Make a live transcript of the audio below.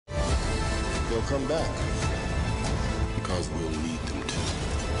they'll come back. Because we'll need them to.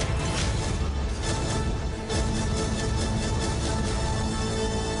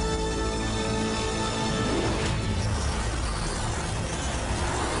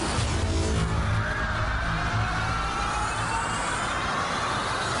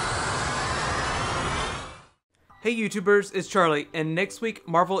 Hey YouTubers, it's Charlie, and next week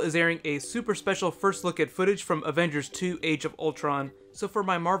Marvel is airing a super special first look at footage from Avengers 2 Age of Ultron. So for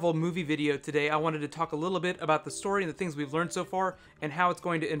my Marvel movie video today, I wanted to talk a little bit about the story and the things we've learned so far, and how it's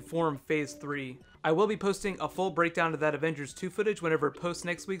going to inform Phase 3. I will be posting a full breakdown of that Avengers 2 footage whenever it posts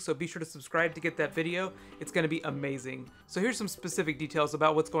next week, so be sure to subscribe to get that video. It's going to be amazing. So here's some specific details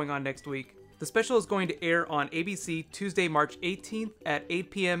about what's going on next week. The special is going to air on ABC Tuesday, March 18th at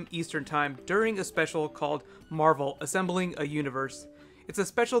 8 p.m. Eastern Time during a special called Marvel Assembling a Universe. It's a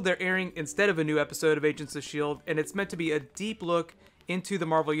special they're airing instead of a new episode of Agents of S.H.I.E.L.D., and it's meant to be a deep look into the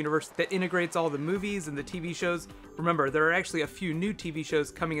Marvel Universe that integrates all the movies and the TV shows. Remember, there are actually a few new TV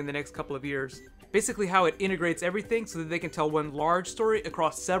shows coming in the next couple of years. Basically how it integrates everything so that they can tell one large story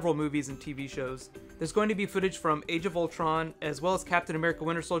across several movies and TV shows. There's going to be footage from Age of Ultron, as well as Captain America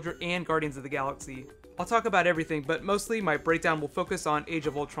Winter Soldier and Guardians of the Galaxy. I'll talk about everything, but mostly my breakdown will focus on Age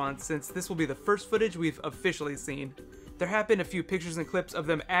of Ultron since this will be the first footage we've officially seen. There have been a few pictures and clips of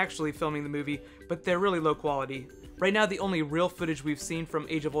them actually filming the movie, but they're really low quality. Right now, the only real footage we've seen from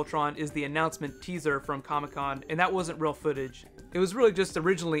Age of Ultron is the announcement teaser from Comic-Con, and that wasn't real footage. It was really just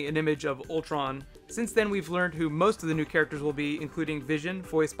originally an image of Ultron. Since then, we've learned who most of the new characters will be, including Vision,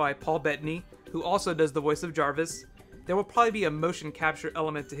 voiced by Paul Bettany, who also does the voice of Jarvis. There will probably be a motion capture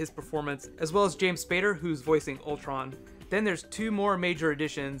element to his performance, as well as James Spader, who's voicing Ultron. Then there's two more major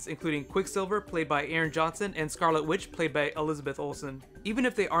additions, including Quicksilver, played by Aaron Johnson, and Scarlet Witch, played by Elizabeth Olsen. Even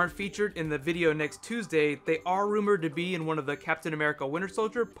if they aren't featured in the video next Tuesday, they are rumored to be in one of the Captain America Winter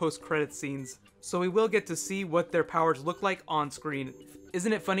Soldier post-credits scenes. So we will get to see what their powers look like on screen.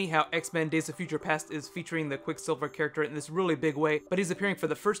 Isn't it funny how X-Men Days of Future Past is featuring the Quicksilver character in this really big way, but he's appearing for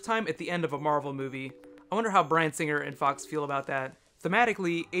the first time at the end of a Marvel movie? I wonder how Bryan Singer and Fox feel about that.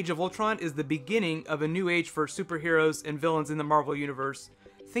 Thematically, Age of Ultron is the beginning of a new age for superheroes and villains in the Marvel Universe.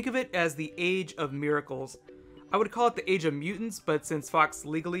 Think of it as the Age of Miracles. I would call it the Age of Mutants, but since Fox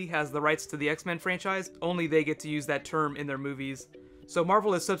legally has the rights to the X-Men franchise, only they get to use that term in their movies. So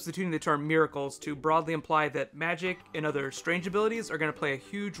Marvel is substituting the term miracles to broadly imply that magic and other strange abilities are going to play a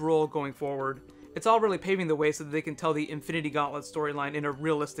huge role going forward. It's all really paving the way so that they can tell the Infinity Gauntlet storyline in a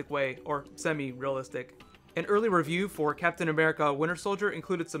realistic way, or semi-realistic. An early review for Captain America Winter Soldier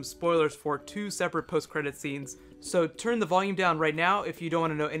included some spoilers for two separate post-credit scenes, so turn the volume down right now if you don't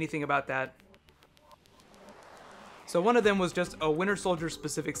want to know anything about that. So one of them was just a Winter Soldier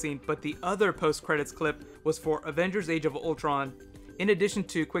specific scene, but the other post-credits clip was for Avengers Age of Ultron. In addition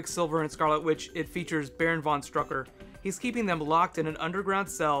to Quicksilver and Scarlet Witch, it features Baron von Strucker. He's keeping them locked in an underground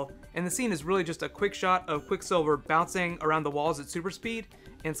cell, and the scene is really just a quick shot of Quicksilver bouncing around the walls at super speed,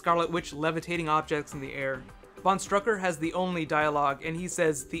 and Scarlet Witch levitating objects in the air. Von Strucker has the only dialogue, and he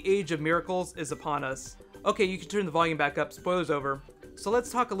says, "The age of miracles is upon us." Okay, you can turn the volume back up, spoilers over. So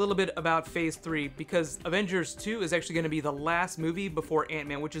let's talk a little bit about Phase 3, because Avengers 2 is actually going to be the last movie before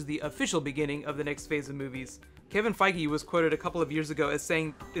Ant-Man, which is the official beginning of the next phase of movies. Kevin Feige was quoted a couple of years ago as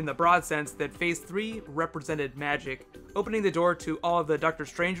saying, in the broad sense, that Phase 3 represented magic, opening the door to all of the Doctor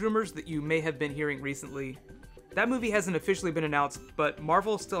Strange rumors that you may have been hearing recently. That movie hasn't officially been announced, but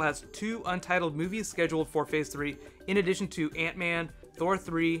Marvel still has two untitled movies scheduled for Phase 3, in addition to Ant-Man, Thor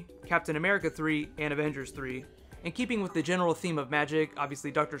 3, Captain America 3, and Avengers 3. In keeping with the general theme of magic, obviously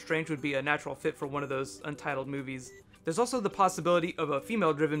Doctor Strange would be a natural fit for one of those untitled movies. There's also the possibility of a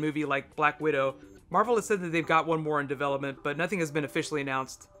female-driven movie like Black Widow. Marvel has said that they've got one more in development, but nothing has been officially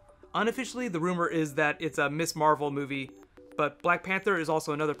announced. Unofficially, the rumor is that it's a Miss Marvel movie, but Black Panther is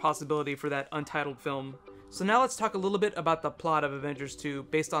also another possibility for that untitled film. So now let's talk a little bit about the plot of Avengers 2,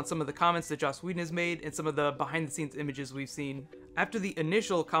 based on some of the comments that Joss Whedon has made and some of the behind-the-scenes images we've seen. After the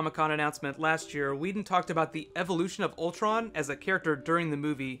initial Comic-Con announcement last year, Whedon talked about the evolution of Ultron as a character during the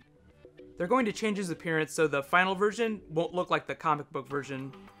movie. They're going to change his appearance so the final version won't look like the comic book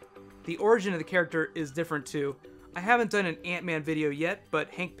version. The origin of the character is different too. I haven't done an Ant-Man video yet, but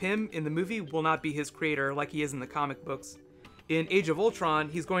Hank Pym in the movie will not be his creator like he is in the comic books. In Age of Ultron,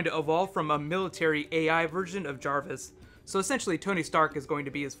 he's going to evolve from a military AI version of Jarvis, so essentially Tony Stark is going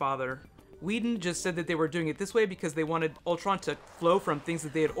to be his father. Whedon just said that they were doing it this way because they wanted Ultron to flow from things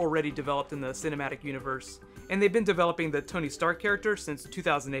that they had already developed in the cinematic universe. And they've been developing the Tony Stark character since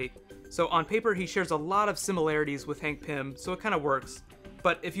 2008, so on paper he shares a lot of similarities with Hank Pym, so it kind of works.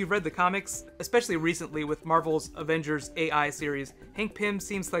 But if you've read the comics, especially recently with Marvel's Avengers AI series, Hank Pym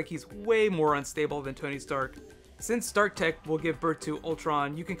seems like he's way more unstable than Tony Stark. Since Stark Tech will give birth to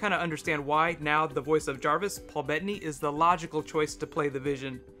Ultron, you can kind of understand why now the voice of Jarvis, Paul Bettany, is the logical choice to play the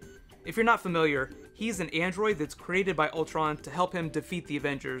Vision. If you're not familiar, he's an android that's created by Ultron to help him defeat the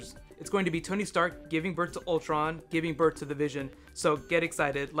Avengers. It's going to be Tony Stark giving birth to Ultron, giving birth to the Vision, so get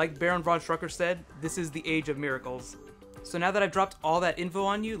excited. Like Baron von Strucker said, this is the age of miracles. So now that I've dropped all that info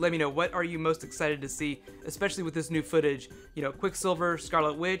on you, let me know, what are you most excited to see, especially with this new footage? You know, Quicksilver,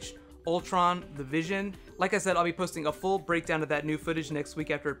 Scarlet Witch, Ultron, the Vision. Like I said, I'll be posting a full breakdown of that new footage next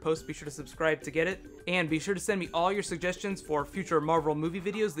week after it posts. Be sure to subscribe to get it. And be sure to send me all your suggestions for future Marvel movie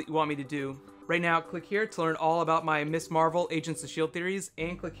videos that you want me to do. Right now, click here to learn all about my Miss Marvel, Agents of S.H.I.E.L.D. theories,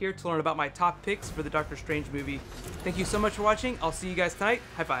 and click here to learn about my top picks for the Doctor Strange movie. Thank you so much for watching. I'll see you guys tonight.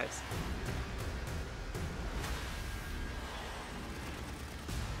 High fives.